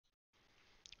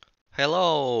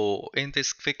Hello! In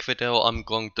this quick video I'm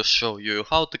going to show you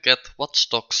how to get Watch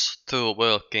Dogs 2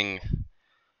 working.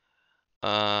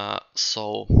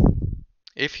 So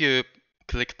if you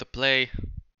click the play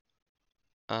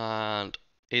and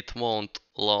it won't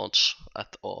launch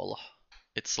at all.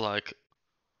 It's like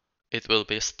it will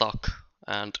be stuck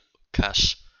and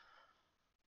cache.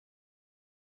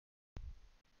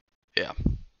 Yeah,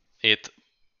 it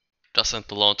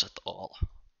doesn't launch at all.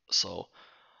 So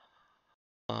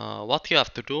what you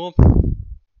have to do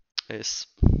is,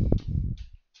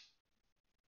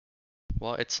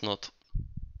 well, it's not.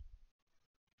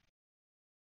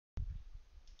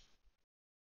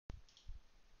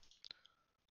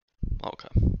 Okay.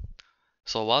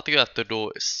 So what you have to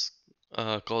do is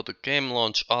go to game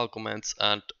launch arguments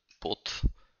and put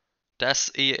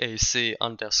 -eac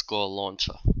underscore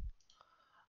launcher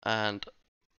and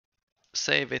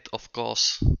save it, of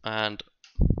course, and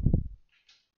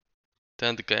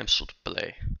then the game should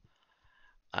play.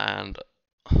 And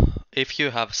if you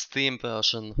have Steam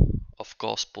version, of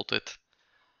course put it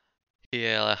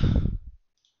here.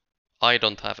 I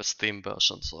don't have a Steam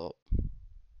version, so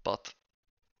but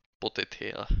put it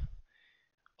here.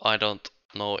 I don't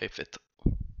know if it.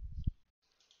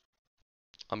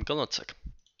 I'm gonna check.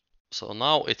 So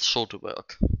now it should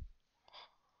work.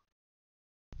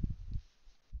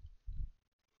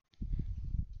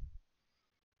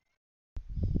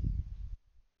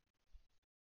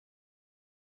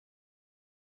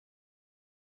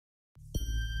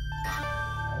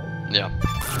 Yeah.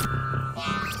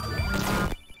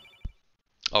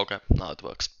 Okay, now it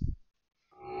works.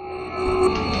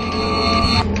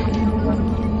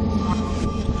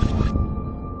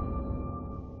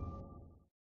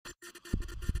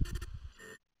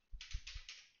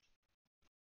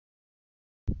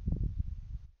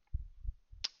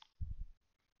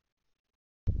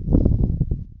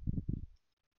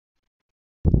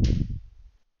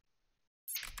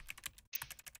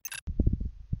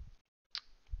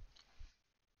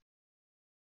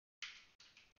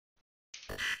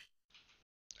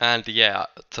 And yeah,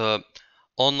 the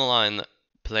online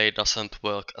play doesn't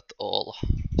work at all,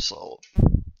 so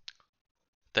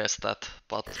there's that.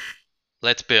 But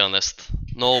let's be honest,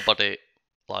 nobody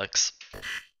likes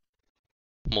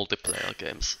multiplayer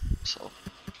games, so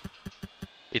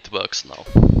it works now.